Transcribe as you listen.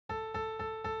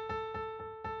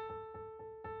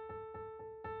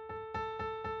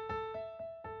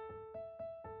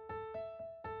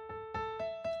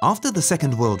After the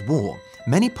Second World War,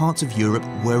 many parts of Europe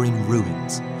were in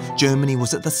ruins. Germany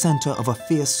was at the centre of a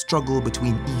fierce struggle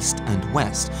between East and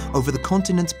West over the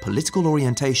continent's political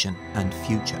orientation and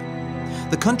future.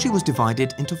 The country was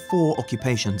divided into 4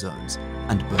 occupation zones,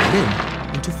 and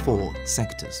Berlin into 4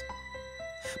 sectors.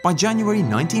 By January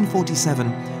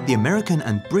 1947, the American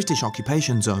and British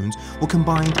occupation zones were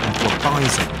combined into a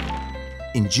bi-zone.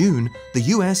 In June, the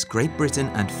US, Great Britain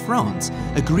and France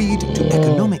agreed to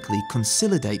economically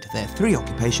consolidate their 3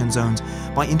 occupation zones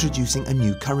by introducing a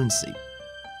new currency.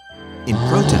 In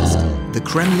protest, the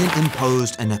Kremlin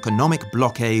imposed an economic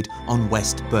blockade on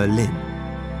West Berlin.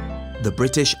 The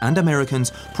British and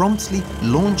Americans promptly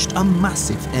launched a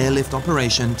massive airlift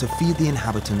operation to feed the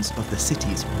inhabitants of the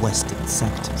city's western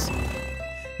sectors.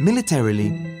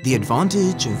 Militarily, the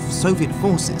advantage of Soviet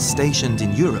forces stationed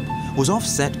in Europe was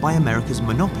offset by America's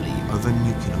monopoly over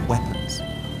nuclear weapons.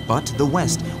 But the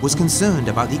West was concerned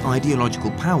about the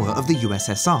ideological power of the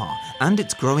USSR and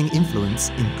its growing influence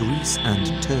in Greece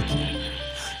and Turkey.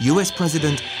 US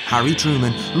President Harry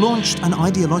Truman launched an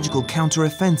ideological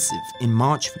counteroffensive in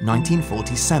March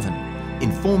 1947,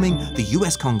 informing the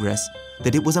US Congress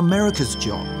that it was America's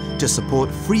job to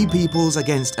support free peoples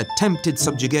against attempted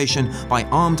subjugation by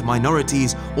armed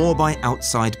minorities or by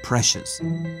outside pressures.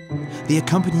 The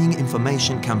accompanying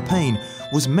information campaign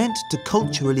was meant to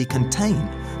culturally contain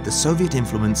the Soviet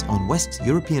influence on West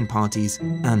European parties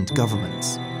and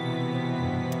governments.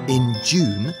 In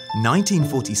June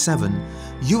 1947,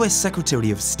 US Secretary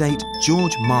of State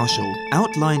George Marshall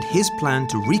outlined his plan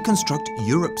to reconstruct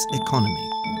Europe's economy.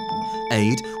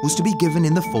 Aid was to be given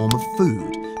in the form of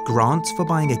food, grants for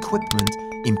buying equipment,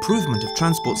 improvement of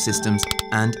transport systems,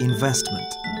 and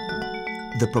investment.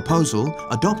 The proposal,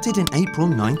 adopted in April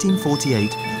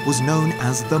 1948, was known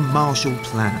as the Marshall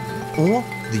Plan, or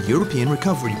the European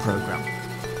Recovery Programme.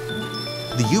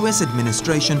 The US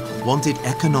administration wanted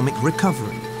economic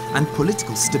recovery and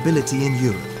political stability in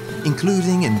Europe,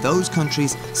 including in those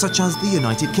countries such as the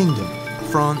United Kingdom,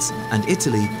 France and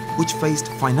Italy, which faced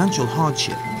financial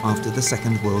hardship after the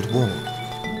Second World War.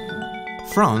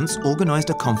 France organised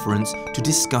a conference to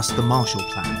discuss the Marshall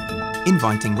Plan,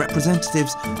 inviting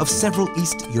representatives of several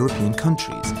East European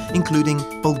countries,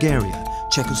 including Bulgaria,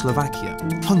 Czechoslovakia,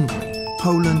 Hungary,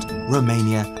 Poland,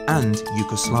 Romania and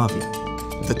Yugoslavia.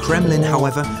 The Kremlin,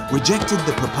 however, rejected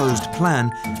the proposed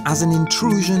plan as an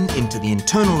intrusion into the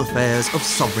internal affairs of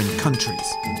sovereign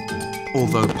countries.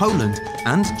 Although Poland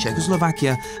and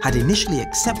Czechoslovakia had initially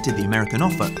accepted the American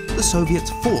offer, the Soviets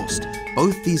forced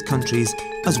both these countries,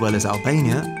 as well as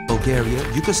Albania, Bulgaria,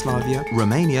 Yugoslavia,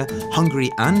 Romania,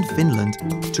 Hungary and Finland,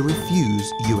 to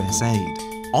refuse US aid.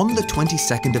 On the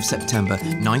 22nd of September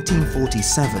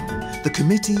 1947, the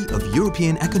Committee of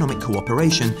European Economic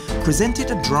Cooperation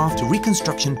presented a draft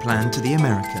reconstruction plan to the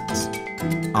Americans.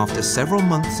 After several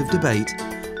months of debate,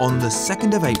 on the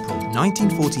 2nd of April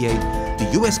 1948,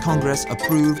 the US Congress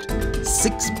approved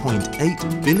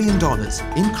 $6.8 billion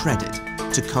in credit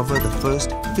to cover the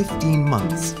first 15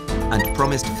 months and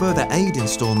promised further aid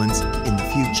installments in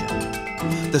the future.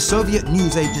 The Soviet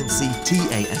news agency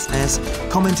TASS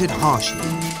commented harshly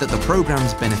that the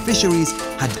program's beneficiaries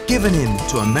had given in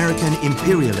to American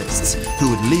imperialists who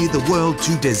would lead the world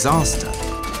to disaster.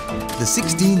 The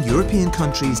 16 European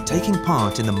countries taking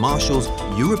part in the Marshall's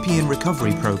European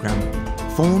Recovery Programme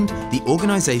formed the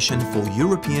Organisation for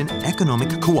European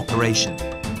Economic Cooperation,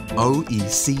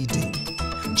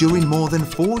 OECD. During more than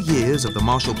 4 years of the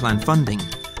Marshall Plan funding,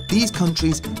 these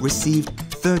countries received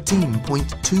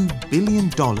 $13.2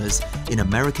 billion in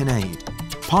American aid,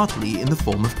 partly in the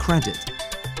form of credit.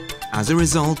 As a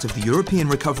result of the European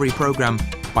Recovery Programme,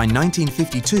 by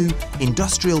 1952,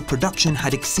 industrial production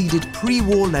had exceeded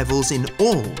pre-war levels in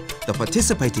all the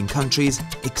participating countries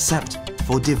except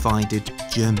for divided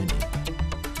Germany.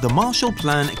 The Marshall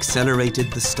Plan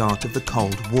accelerated the start of the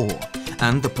Cold War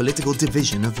and the political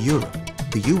division of Europe.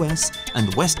 The US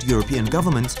and West European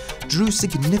governments drew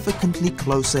significantly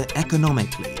closer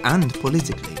economically and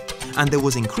politically, and there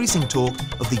was increasing talk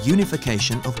of the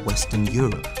unification of Western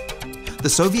Europe. The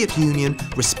Soviet Union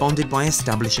responded by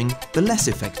establishing the less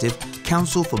effective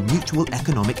Council for Mutual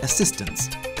Economic Assistance,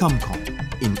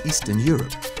 COMCOM, in Eastern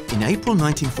Europe. In April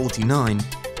 1949,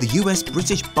 the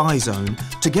US-British bi-zone,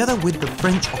 together with the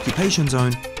French occupation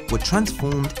zone, were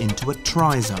transformed into a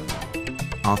tri-zone.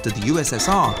 After the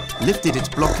USSR lifted its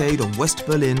blockade on West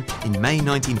Berlin in May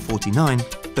 1949,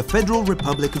 the Federal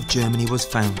Republic of Germany was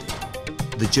founded.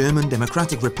 The German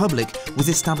Democratic Republic was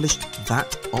established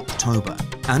that October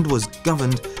and was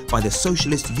governed by the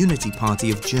Socialist Unity Party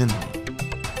of Germany.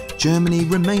 Germany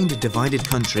remained a divided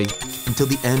country until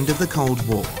the end of the Cold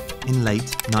War in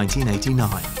late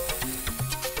 1989.